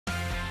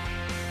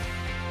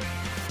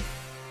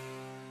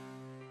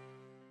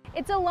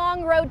It's a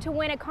long road to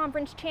win a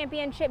conference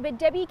championship, but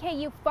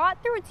WKU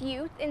fought through its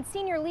youth and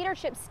senior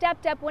leadership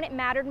stepped up when it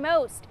mattered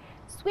most.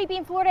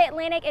 Sweeping Florida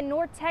Atlantic and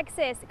North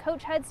Texas,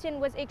 Coach Hudson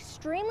was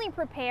extremely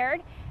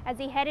prepared as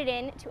he headed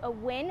into a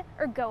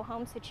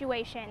win-or-go-home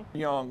situation.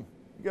 Young.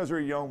 You guys are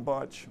a young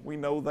bunch. We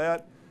know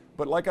that.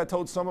 But like I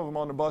told some of them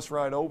on the bus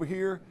ride over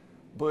here,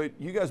 but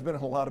you guys have been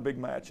in a lot of big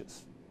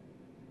matches.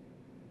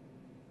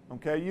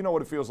 Okay? You know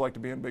what it feels like to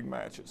be in big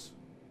matches.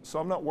 So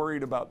I'm not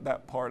worried about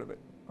that part of it.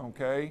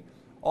 Okay?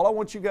 All I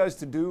want you guys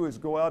to do is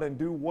go out and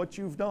do what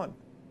you've done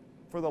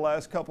for the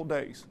last couple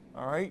days.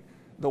 All right?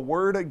 The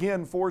word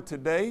again for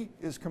today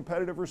is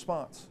competitive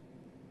response.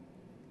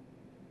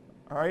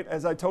 All right,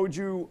 as I told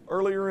you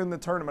earlier in the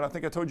tournament, I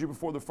think I told you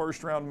before the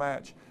first round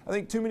match, I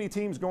think too many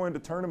teams go into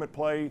tournament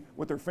play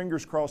with their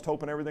fingers crossed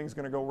hoping everything's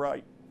going to go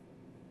right.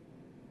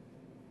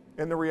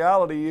 And the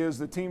reality is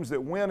the teams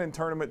that win in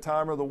tournament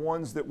time are the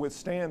ones that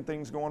withstand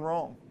things going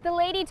wrong. The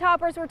Lady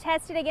Toppers were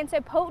tested against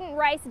a potent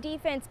Rice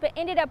defense, but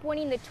ended up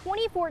winning the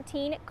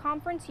 2014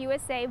 Conference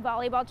USA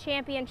Volleyball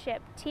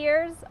Championship.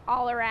 Tears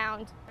all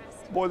around.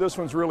 Boy, this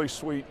one's really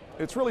sweet.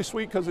 It's really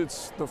sweet because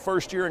it's the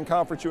first year in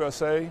Conference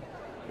USA.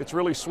 It's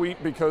really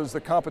sweet because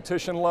the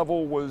competition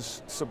level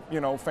was,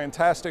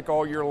 fantastic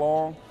all year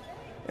long.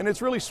 And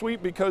it's really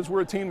sweet because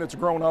we're a team that's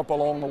grown up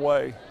along the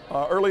way.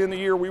 Early in the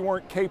year, we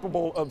weren't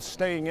capable of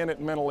staying in it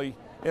mentally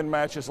in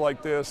matches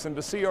like this. And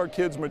to see our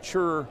kids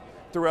mature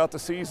throughout the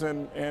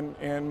season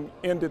and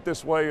end it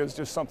this way is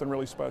just something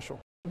really special.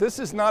 This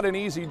is not an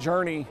easy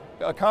journey.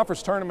 A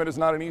conference tournament is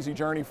not an easy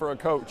journey for a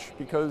coach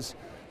because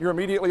you're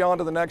immediately on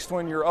to the next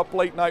one. You're up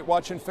late night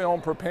watching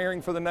film,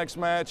 preparing for the next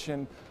match,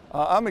 and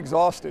I'm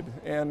exhausted.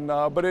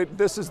 But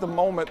this is the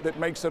moment that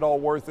makes it all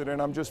worth it,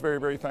 and I'm just very,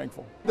 very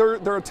thankful.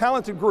 They're a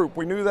talented group.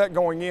 We knew that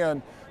going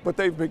in, but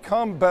they've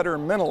become better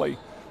mentally.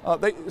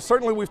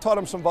 Certainly we've taught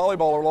them some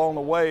volleyball along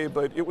the way,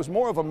 but it was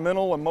more of a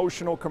mental,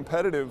 emotional,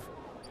 competitive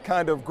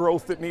kind of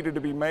growth that needed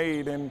to be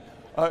made. And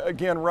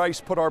again,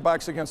 Rice put our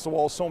backs against the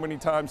wall so many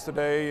times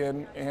today,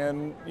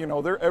 and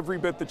they're every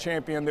bit the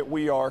champion that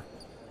we are.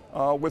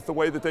 With the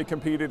way that they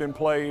competed and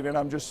played, and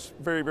I'm just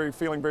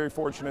feeling very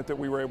fortunate that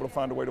we were able to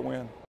find a way to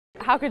win.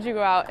 How could you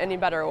go out any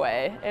better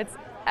way? It's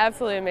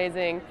absolutely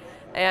amazing,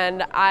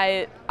 and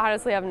I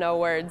honestly have no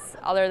words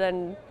other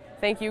than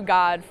thank you,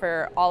 God,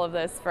 for all of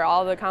this, for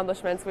all the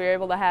accomplishments we were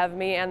able to have,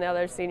 me and the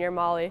other senior,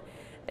 Molly.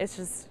 It's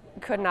just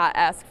could not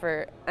ask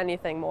for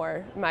anything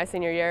more my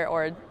senior year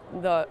or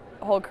the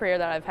whole career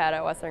that I've had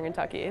at Western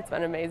Kentucky. It's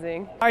been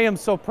amazing. I am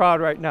so proud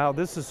right now.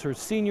 This is her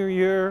senior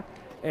year.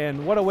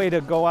 And what a way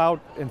to go out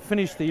and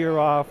finish the year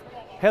off.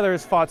 Heather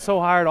has fought so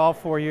hard all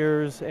 4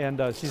 years, and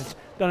she's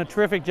done a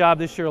terrific job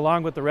this year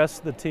along with the rest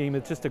of the team.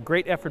 It's just a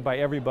great effort by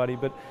everybody,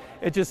 but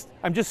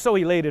I'm just so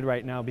elated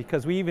right now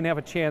because we even have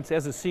a chance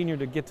as a senior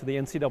to get to the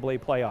NCAA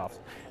playoffs.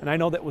 And I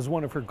know that was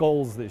one of her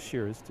goals this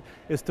year,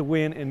 is to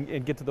win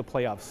and get to the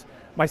playoffs.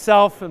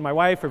 Myself and my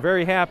wife are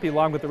very happy,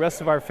 along with the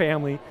rest of our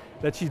family,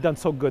 that she's done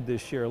so good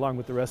this year along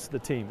with the rest of the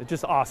team. It's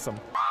just awesome.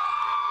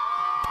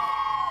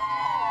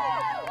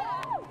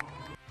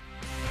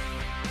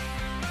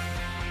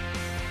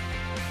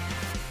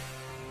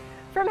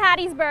 From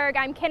Hattiesburg,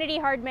 I'm Kennedy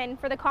Hardman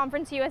for the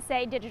Conference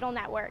USA Digital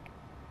Network.